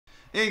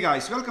Hey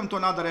guys, welcome to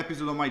another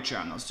episode of my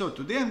channel. So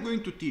today I'm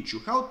going to teach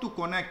you how to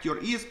connect your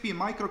ESP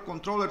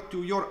microcontroller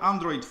to your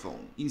Android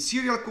phone in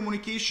serial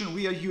communication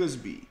via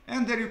USB.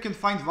 And there you can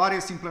find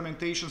various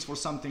implementations for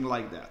something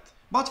like that.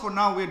 But for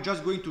now we're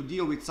just going to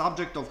deal with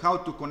subject of how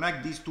to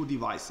connect these two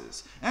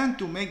devices and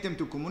to make them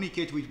to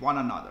communicate with one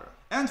another.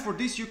 And for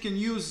this you can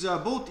use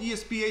both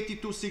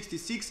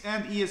ESP8266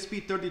 and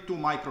ESP32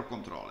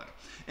 microcontroller.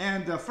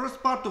 And the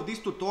first part of this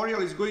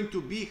tutorial is going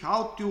to be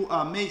how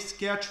to make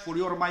sketch for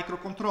your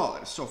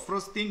microcontroller. So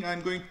first thing,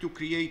 I'm going to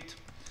create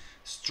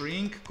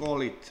string,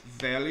 call it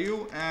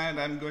value, and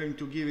I'm going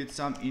to give it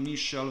some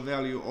initial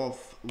value of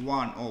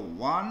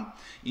 101.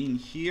 In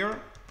here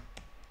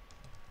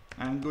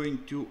I'm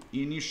going to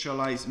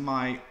initialize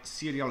my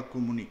serial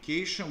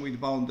communication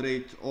with bound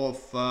rate of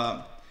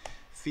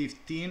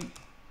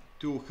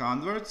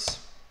 15,200.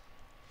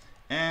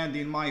 And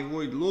in my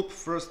void loop,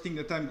 first thing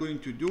that I'm going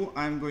to do,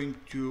 I'm going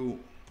to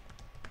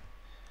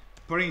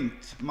print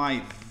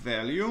my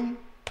value.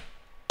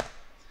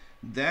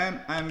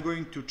 Then I'm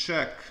going to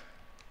check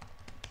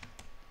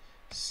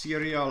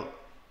serial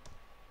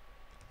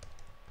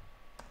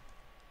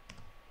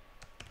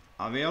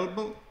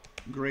available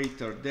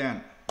greater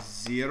than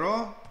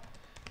 0.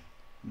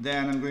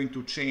 Then I'm going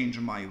to change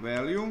my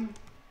value.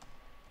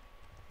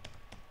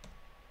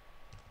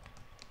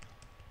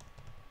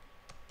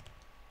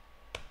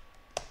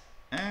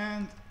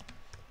 And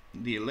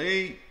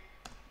delay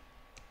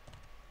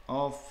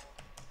of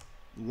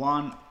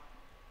 1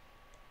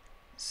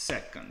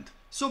 second.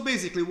 So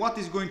basically what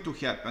is going to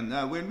happen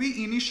when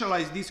we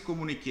initialize this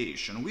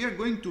communication, we are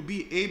going to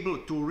be able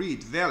to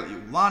read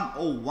value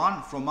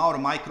 101 from our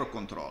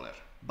microcontroller.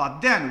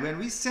 But then when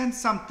we send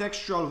some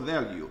textual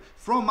value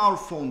from our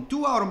phone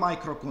to our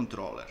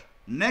microcontroller,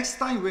 next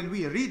time when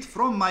we read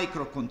from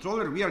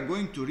microcontroller, we are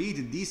going to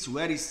read this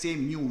very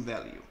same new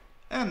value.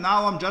 And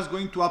now I'm just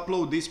going to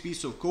upload this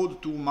piece of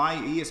code to my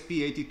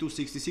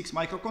ESP8266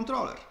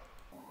 microcontroller.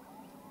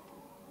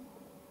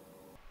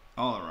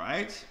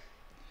 Alright,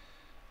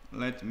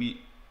 let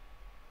me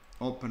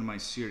open my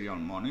serial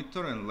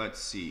monitor and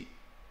let's see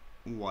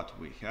what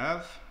we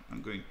have.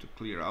 I'm going to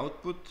clear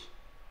output.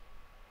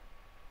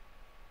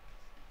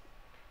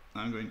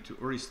 I'm going to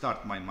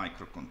restart my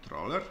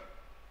microcontroller.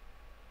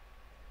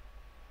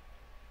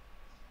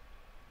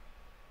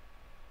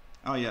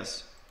 Oh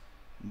yes.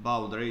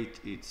 Baud rate,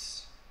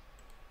 it's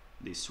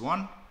this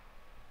one.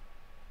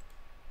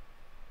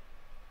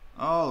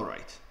 All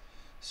right,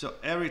 so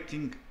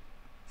everything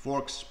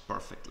works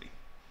perfectly.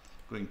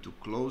 Going to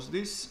close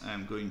this.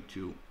 I'm going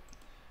to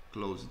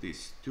close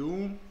this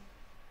too.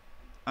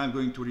 I'm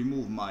going to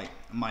remove my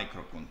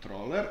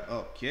microcontroller.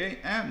 Okay,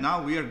 and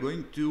now we are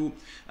going to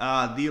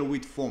deal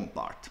with phone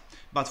part.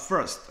 But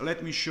first,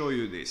 let me show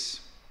you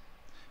this.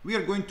 We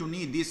are going to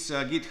need this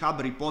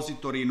GitHub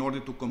repository in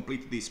order to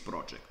complete this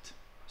project.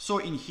 So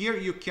in here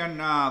you can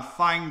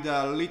find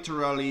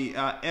literally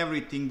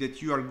everything that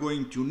you are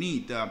going to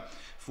need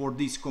for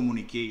this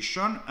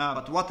communication.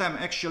 But what I'm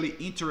actually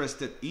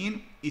interested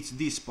in is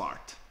this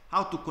part,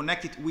 how to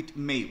connect it with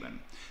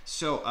Maven.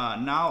 So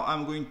now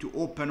I'm going to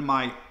open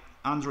my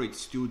Android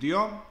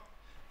Studio.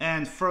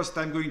 And first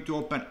I'm going to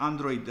open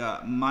Android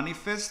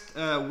manifest.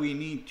 We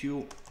need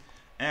to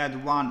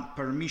add one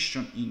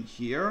permission in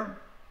here.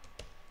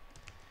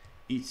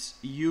 It's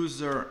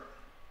user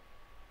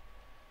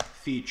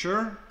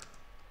feature,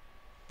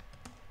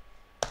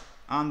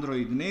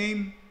 Android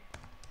name,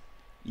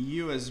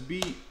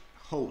 USB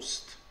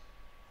host.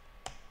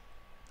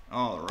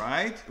 All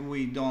right,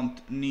 we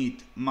don't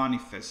need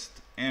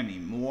manifest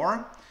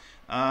anymore.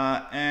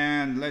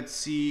 And let's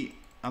see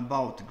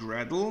about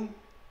Gradle.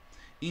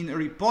 In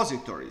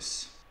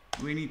repositories,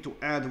 we need to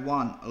add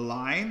one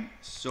line.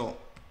 So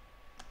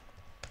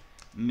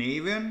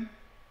Maven,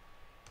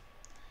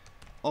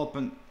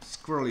 open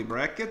squirrely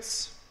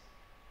brackets,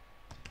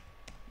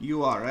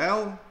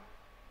 URL,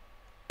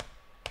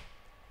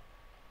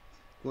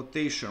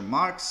 quotation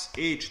marks,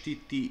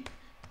 HTTPS,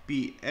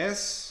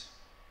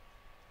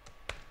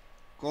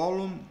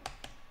 column,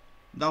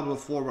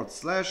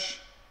 //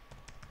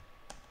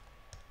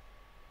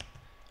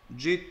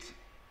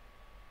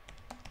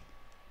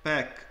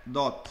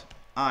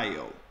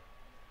 gitpack.io.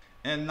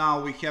 And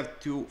now we have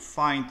to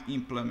find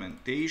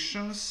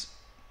implementations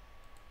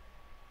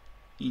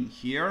in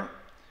here.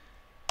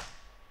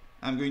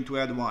 I'm going to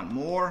add one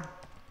more.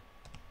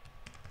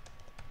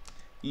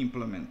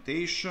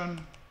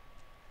 Implementation,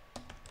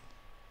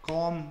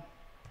 com,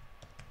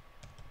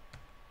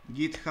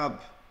 GitHub,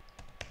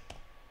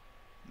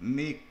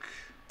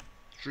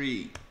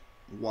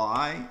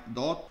 mic3y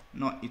dot,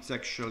 no, it's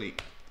actually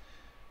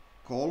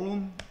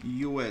column,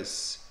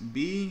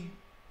 USB,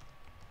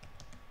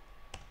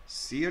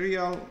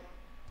 serial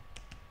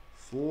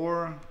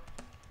for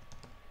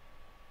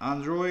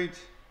Android,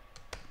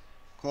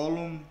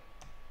 column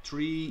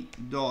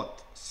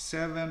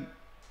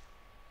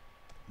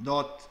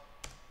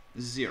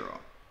 3.7.0.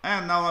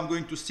 And now I'm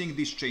going to sync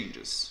these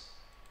changes.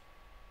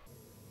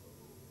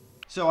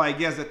 So I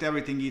guess that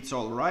everything is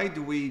all right.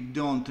 We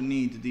don't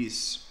need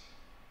this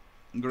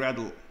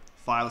Gradle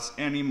files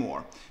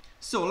anymore.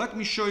 So let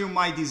me show you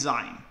my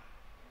design.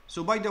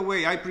 So by the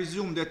way, I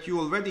presume that you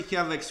already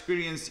have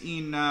experience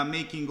in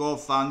making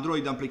of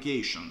Android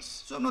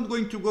applications. So I'm not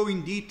going to go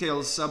in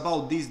details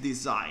about this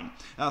design.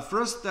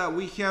 First,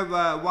 we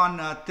have one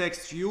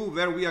text view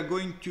where we are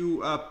going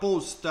to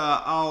post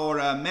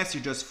our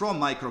messages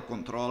from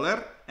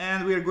microcontroller.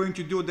 And we are going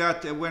to do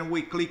that when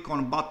we click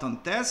on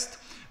button test.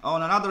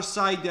 On another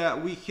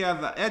side, we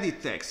have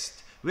edit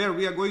text, where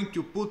we are going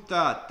to put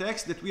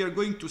text that we are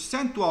going to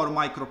send to our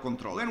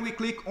microcontroller. And we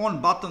click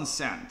on button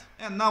send.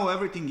 And now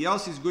everything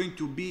else is going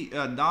to be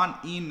done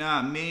in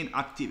main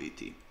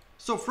activity.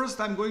 So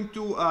first I'm going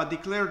to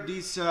declare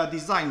these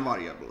design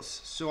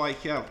variables. So I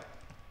have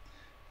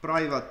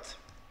private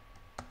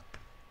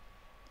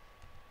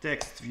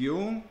text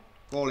view,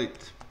 call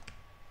it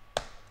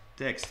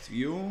text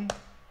view,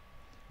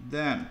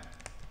 then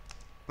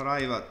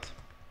private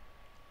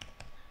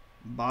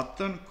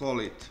button,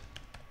 call it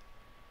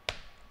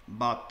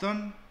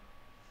button.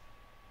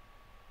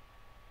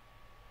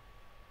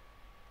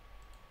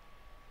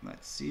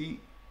 Let's see,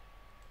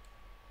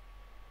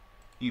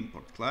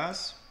 import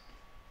class.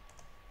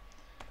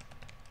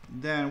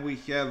 Then we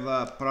have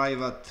a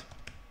private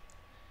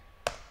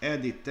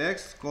edit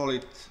text, call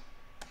it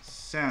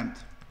send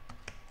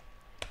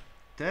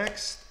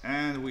text,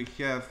 and we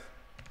have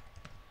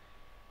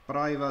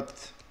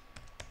private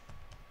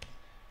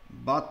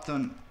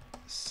button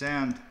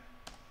send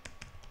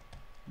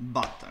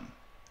button.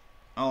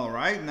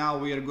 Alright, now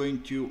we are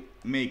going to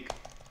make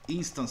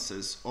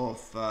instances of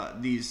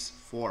these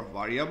four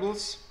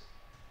variables.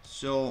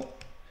 So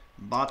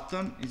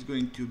button is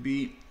going to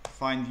be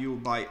find you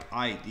by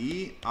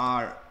ID,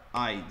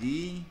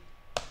 RID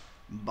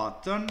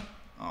button.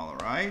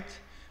 Alright,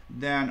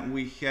 then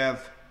we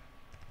have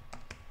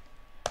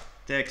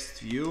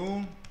text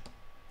view,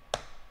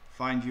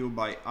 find you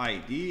by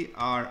ID,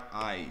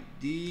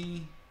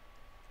 RID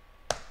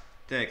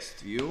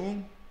text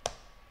view.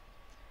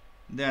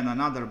 Then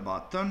another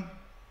button,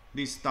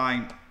 this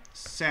time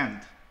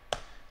send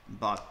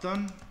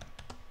button,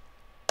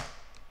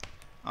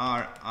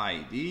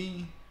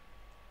 RID,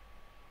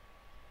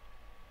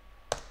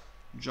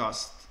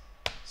 just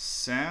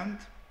send.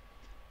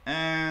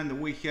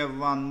 And we have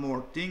one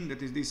more thing,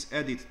 that is this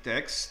edit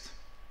text,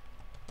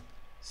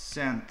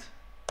 send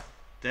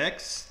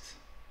text,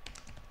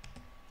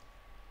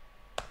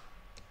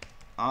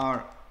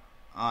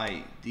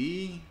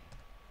 RID,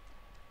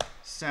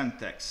 send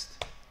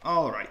text.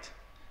 All right.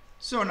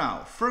 So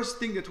now, first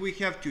thing that we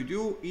have to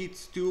do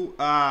is to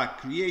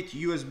create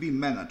USB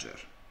manager.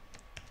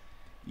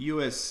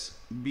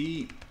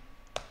 USB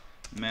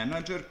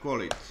manager,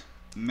 call it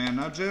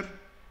manager,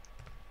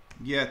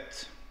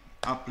 get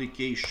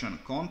application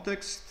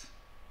context,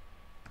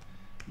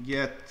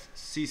 get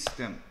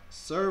system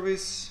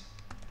service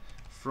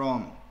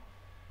from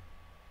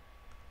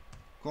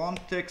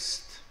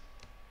context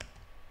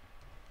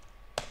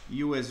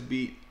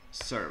USB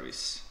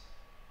service.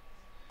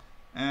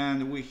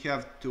 And we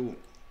have to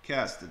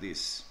cast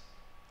this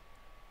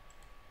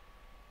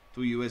to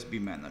USB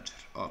manager.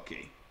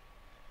 Okay,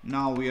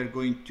 now we are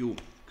going to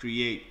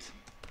create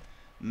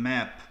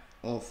map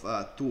of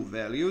two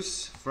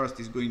values. First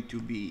is going to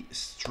be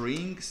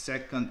string,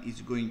 second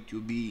is going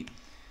to be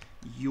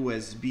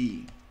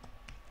USB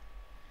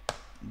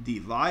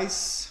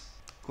device,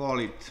 call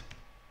it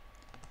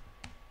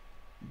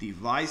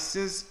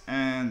devices,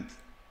 and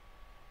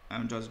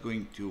I'm just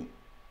going to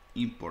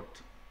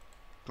import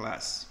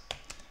class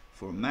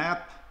for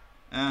map,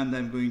 and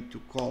I'm going to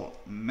call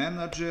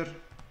manager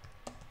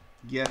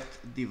get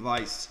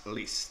device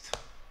list.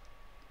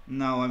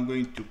 Now I'm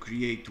going to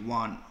create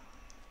one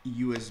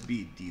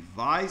USB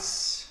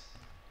device,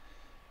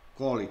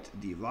 call it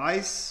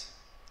device,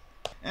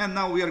 and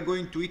now we are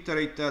going to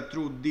iterate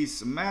through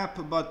this map,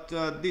 but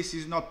this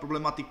is not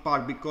problematic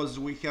part because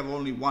we have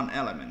only one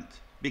element,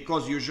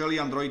 because usually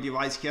Android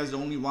device has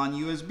only one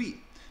USB.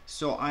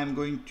 So I'm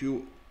going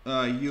to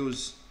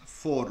use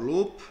for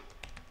loop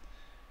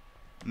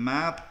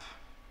map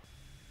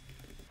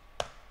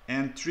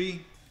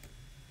entry.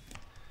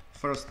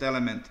 First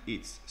element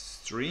is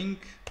string,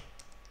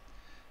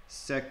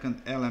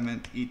 second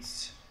element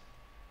is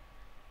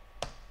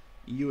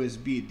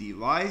USB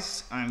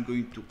device. I'm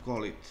going to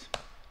call it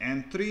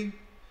entry,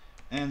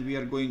 and we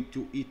are going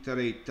to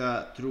iterate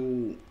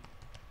through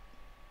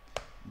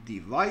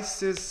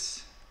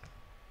devices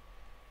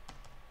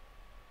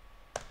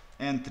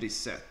entry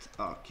set.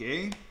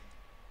 Okay,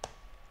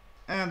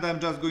 and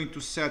I'm just going to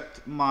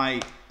set my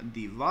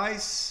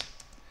device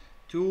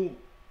to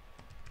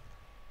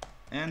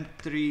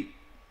entry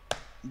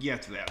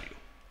get value.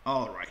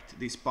 All right,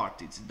 this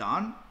part is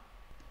done.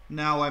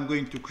 Now I'm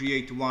going to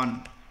create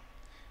one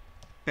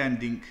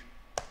pending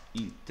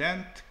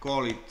intent,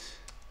 call it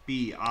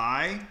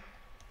PI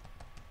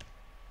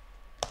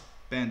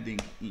pending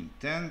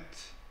intent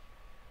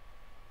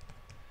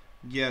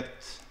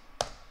get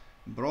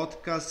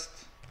broadcast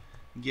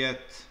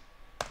get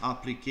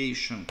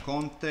application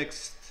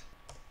context,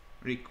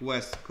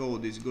 request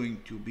code is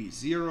going to be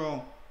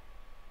 0,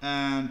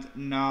 and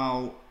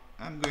now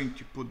I'm going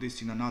to put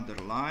this in another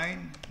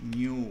line,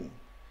 new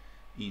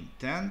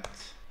intent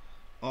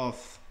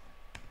of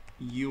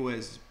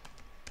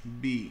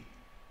USB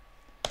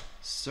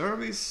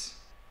service,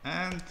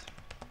 and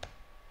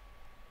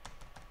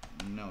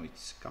no,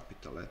 it's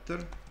capital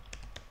letter,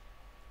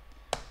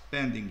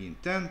 pending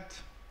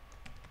intent,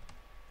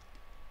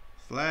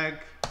 flag,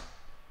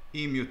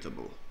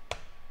 immutable,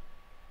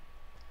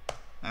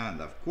 and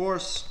of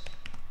course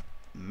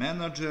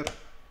manager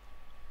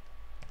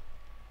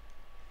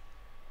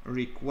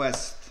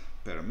request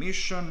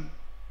permission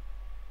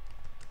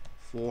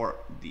for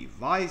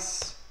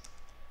device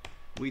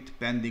with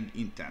pending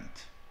intent.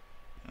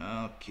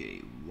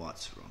 Okay,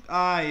 what's wrong?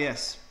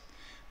 Yes,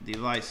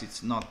 device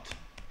it's not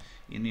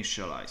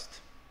initialized.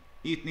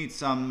 It needs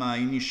some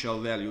initial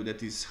value,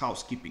 that is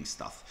housekeeping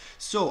stuff.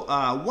 So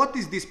what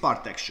is this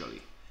part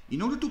actually?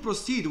 In order to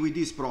proceed with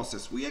this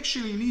process, we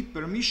actually need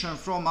permission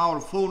from our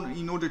phone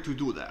in order to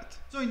do that.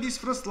 So in this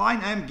first line,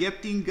 I'm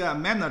getting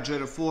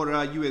manager for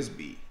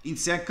USB. In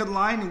second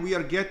line, we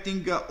are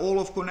getting all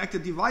of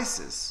connected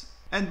devices.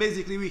 And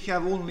basically we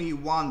have only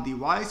one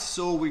device.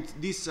 So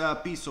with this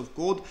piece of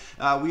code,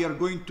 we are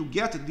going to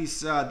get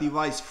this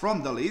device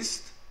from the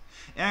list.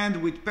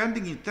 And with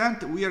pending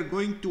intent, we are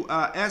going to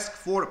ask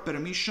for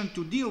permission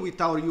to deal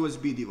with our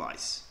USB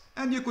device.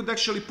 And you could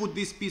actually put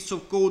this piece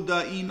of code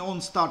in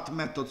onStart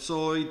method,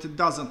 so it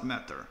doesn't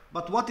matter.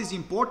 But what is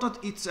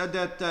important is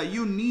that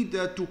you need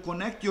to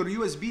connect your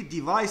USB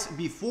device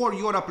before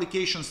your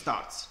application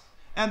starts.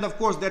 And of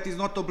course that is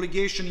not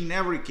obligation in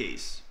every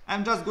case.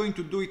 I'm just going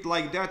to do it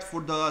like that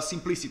for the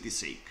simplicity's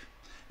sake.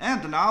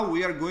 And now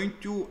we are going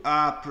to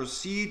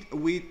proceed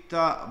with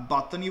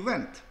button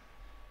event.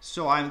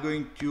 So I'm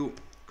going to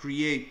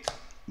create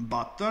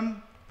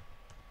button,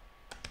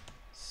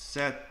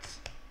 set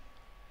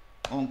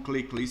on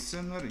click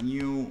listener,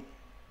 new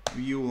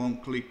view on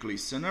click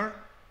listener.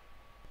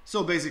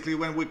 So basically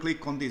when we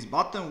click on this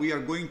button, we are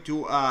going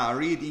to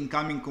read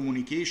incoming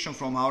communication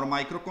from our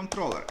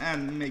microcontroller,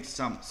 and make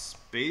some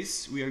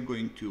space. We are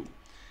going to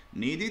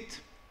need it.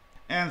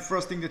 And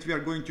first thing that we are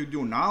going to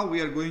do now, we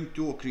are going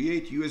to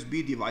create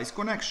USB device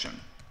connection.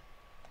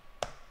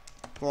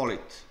 Call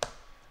it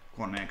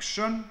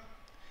connection.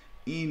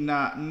 In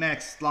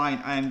next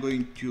line, I am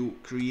going to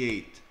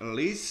create a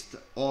list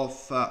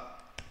of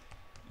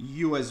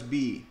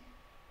USB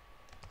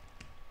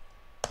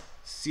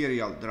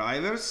serial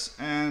drivers,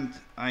 and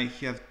I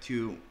have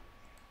to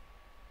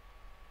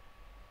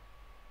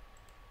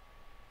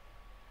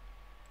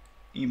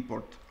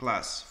import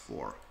class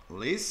for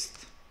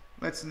list.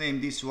 Let's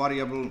name this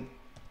variable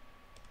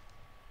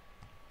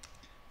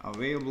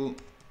available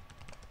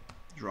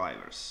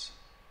drivers.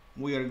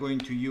 We are going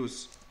to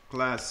use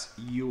class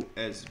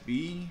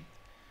USB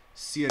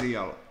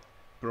serial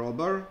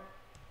prober,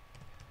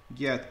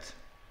 get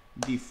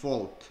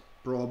default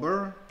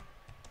prober,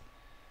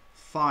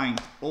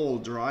 find all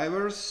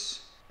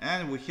drivers,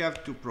 and we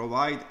have to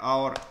provide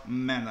our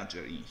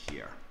manager in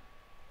here.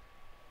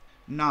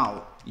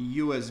 Now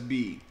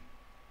USB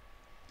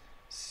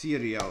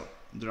serial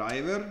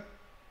driver,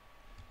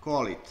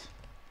 call it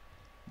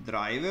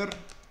driver,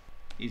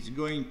 is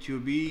going to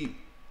be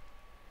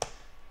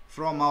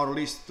from our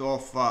list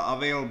of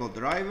available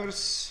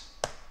drivers,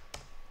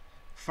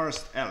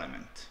 first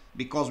element,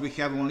 because we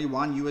have only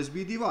one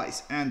USB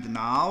device. And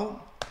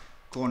now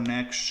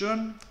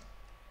connection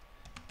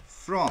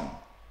from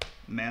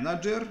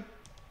manager,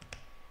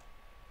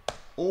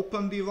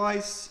 open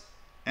device,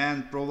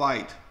 and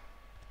provide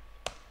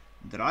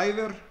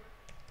driver,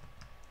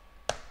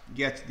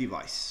 get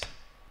device.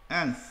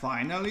 And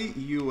finally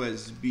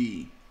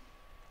USB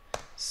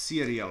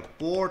serial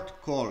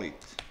port, call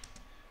it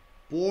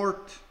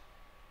port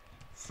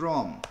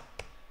from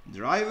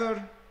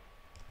driver,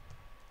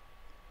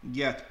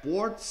 get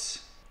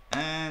ports,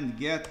 and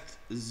get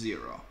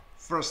 0,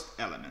 first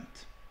element.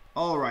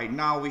 Alright,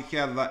 now we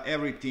have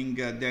everything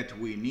that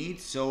we need,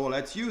 so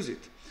let's use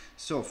it.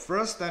 So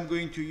first I'm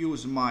going to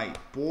use my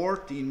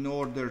port in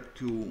order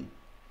to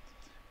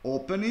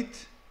open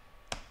it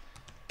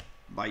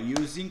by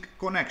using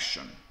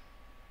connection.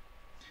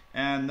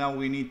 And now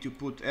we need to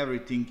put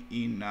everything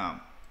in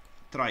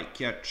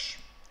try-catch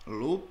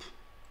loop.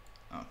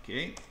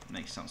 Okay,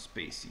 make some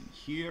space in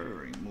here,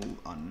 remove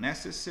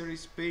unnecessary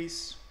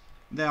space.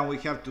 Then we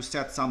have to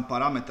set some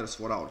parameters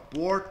for our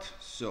port.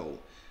 So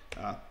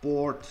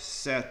port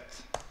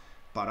set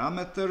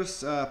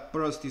parameters.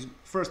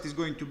 First is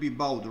going to be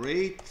baud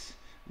rate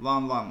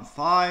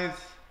 115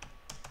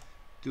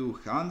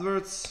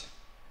 200.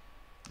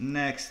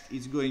 Next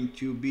is going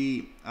to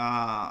be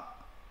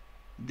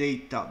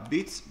data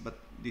bits, but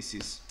this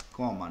is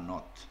comma,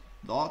 not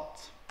dot.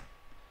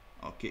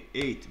 Okay,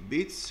 8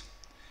 bits.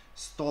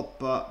 Stop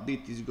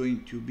bit is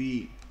going to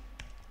be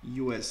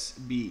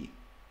USB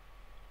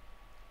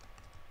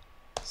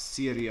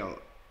serial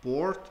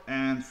port,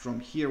 and from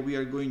here we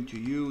are going to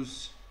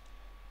use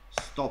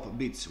stop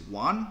bits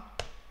 1,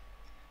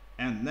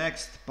 and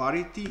next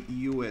parity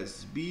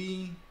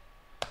USB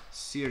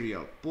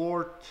serial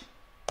port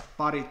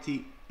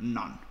parity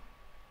none.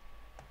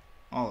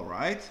 All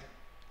right,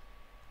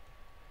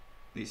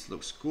 This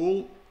looks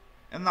cool.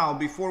 And now,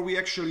 before we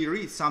actually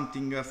read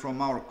something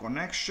from our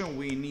connection,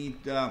 we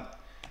need to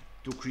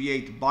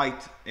create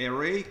byte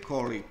array,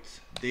 call it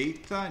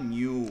data,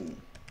 new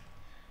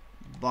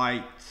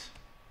byte,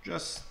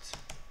 just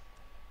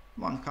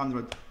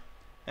 100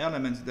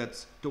 elements,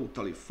 that's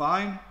totally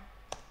fine.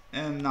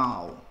 And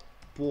now,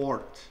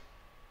 port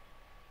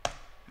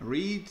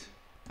read,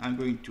 I'm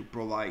going to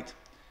provide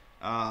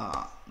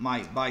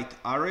my byte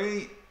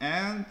array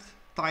and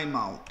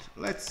timeout.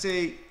 Let's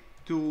say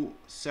 2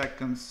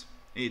 seconds,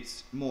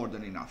 it's more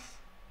than enough.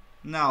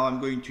 Now I'm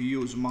going to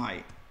use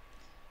my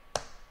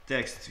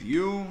text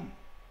view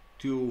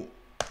to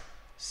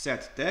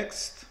set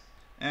text,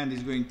 and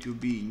it's going to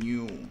be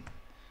new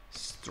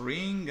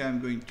string. I'm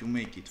going to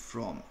make it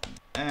from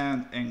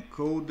and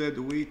encoded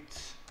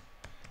with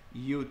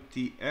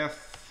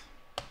UTF-8.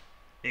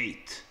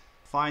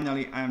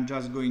 Finally, I'm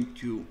just going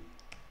to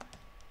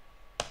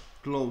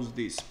close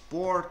this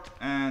port,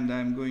 and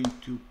I'm going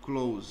to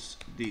close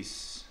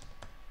this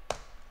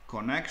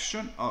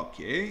connection.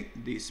 Okay,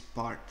 this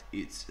part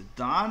is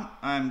done.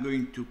 I'm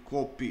going to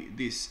copy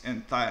this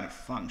entire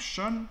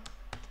function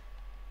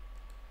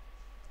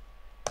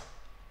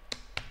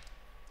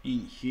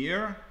in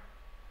here,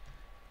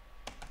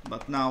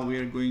 but now we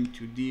are going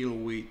to deal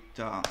with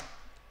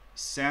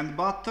send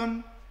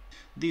button.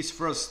 This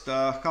first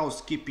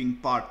housekeeping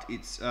part,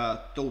 it's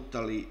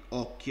totally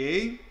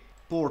okay.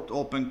 Port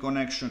open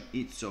connection,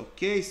 it's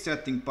okay.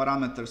 Setting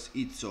parameters,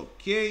 it's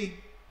okay.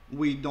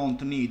 We don't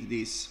need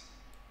this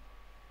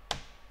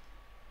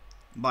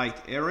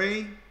byte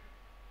array.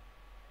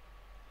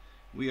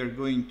 We are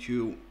going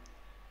to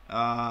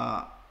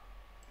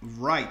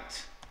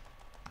write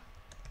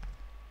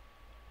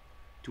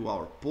to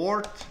our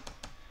port,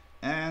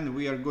 and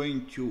we are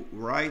going to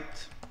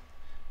write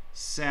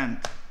send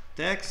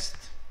text,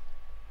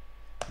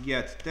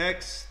 get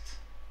text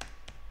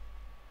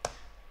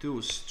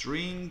to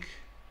string,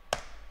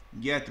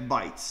 get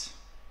bytes.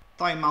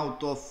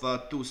 Timeout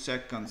of 2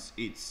 seconds,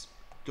 it's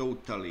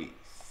totally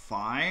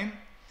fine.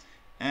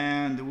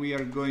 And we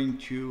are going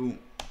to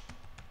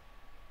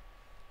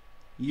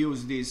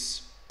use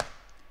this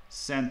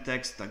send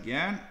text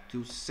again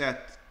to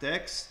set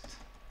text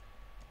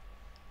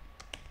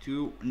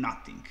to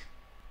nothing.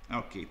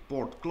 Okay,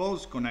 port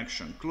close,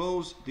 connection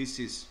close. This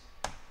is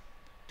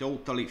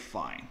totally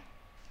fine.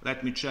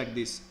 Let me check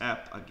this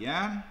app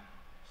again.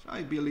 So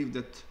I believe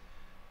that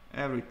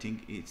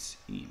everything is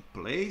in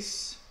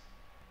place.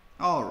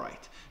 All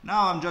right,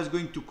 now I'm just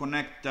going to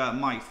connect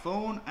my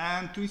phone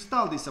and to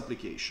install this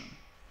application.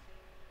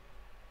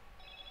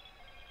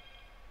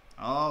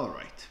 All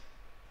right,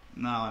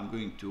 now I'm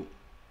going to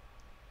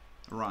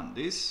run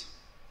this.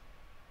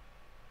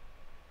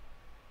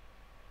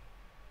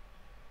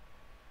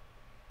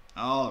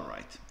 All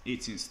right,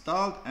 it's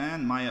installed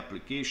and my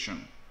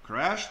application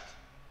crashed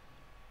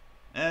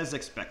as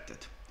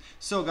expected.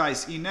 So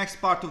guys, in next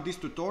part of this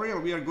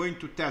tutorial we are going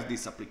to test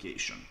this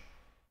application.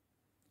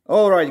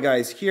 Alright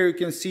guys, here you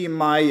can see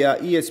my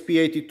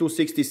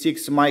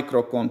ESP8266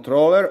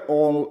 microcontroller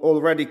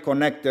already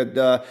connected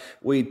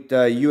with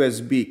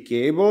USB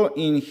cable.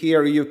 In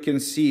here you can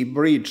see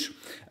bridge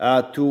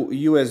to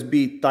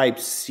USB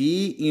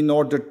Type-C in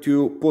order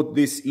to put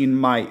this in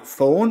my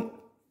phone.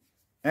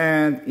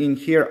 And in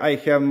here I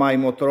have my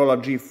Motorola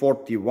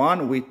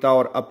G41 with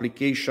our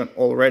application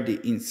already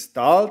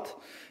installed.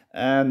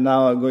 And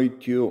now I'm going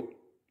to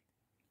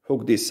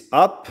hook this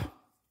up.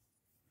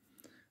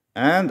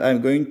 And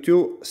I'm going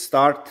to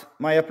start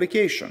my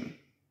application.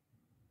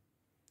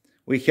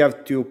 We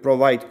have to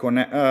provide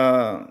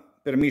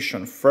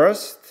permission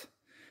first.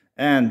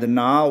 And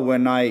now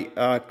when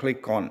I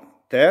click on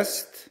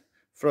test,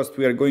 first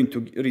we are going to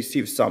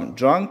receive some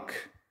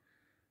junk.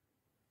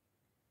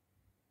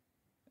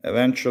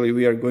 Eventually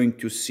we are going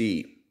to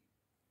see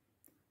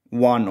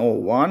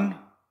 101.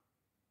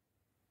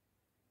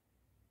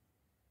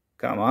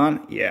 Come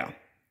on, yeah,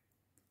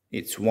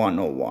 it's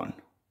 101.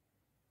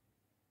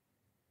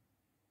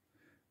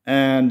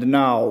 And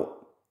now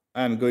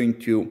I'm going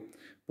to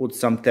put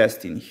some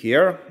text in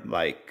here,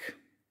 like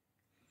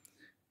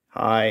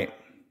hi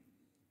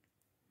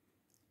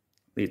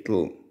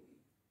little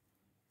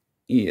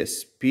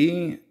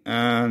ESP,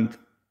 and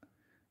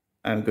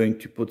I'm going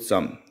to put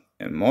some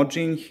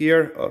emoji in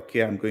here.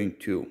 Okay, I'm going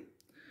to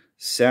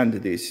send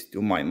this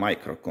to my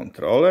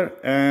microcontroller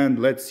and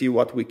let's see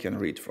what we can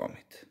read from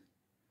it.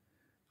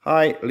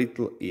 Hi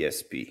little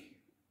ESP.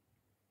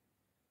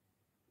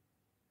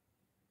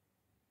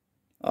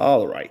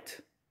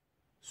 Alright.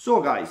 So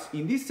guys,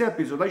 in this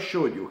episode I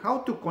showed you how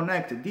to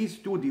connect these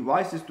two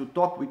devices to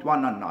talk with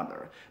one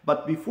another.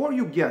 But before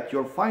you get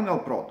your final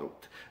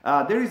product,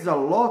 there is a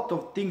lot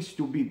of things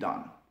to be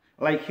done.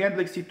 Like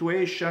handling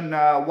situation,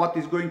 what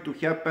is going to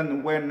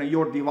happen when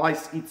your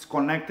device is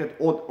connected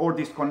or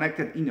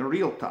disconnected in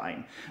real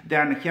time.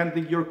 Then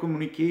handling your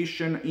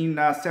communication in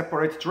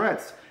separate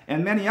threads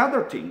and many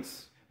other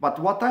things. But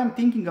what I'm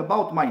thinking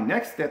about my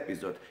next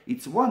episode,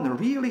 it's one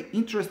really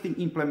interesting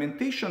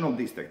implementation of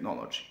this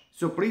technology.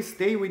 So please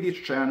stay with this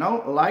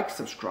channel, like,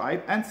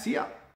 subscribe, and see ya!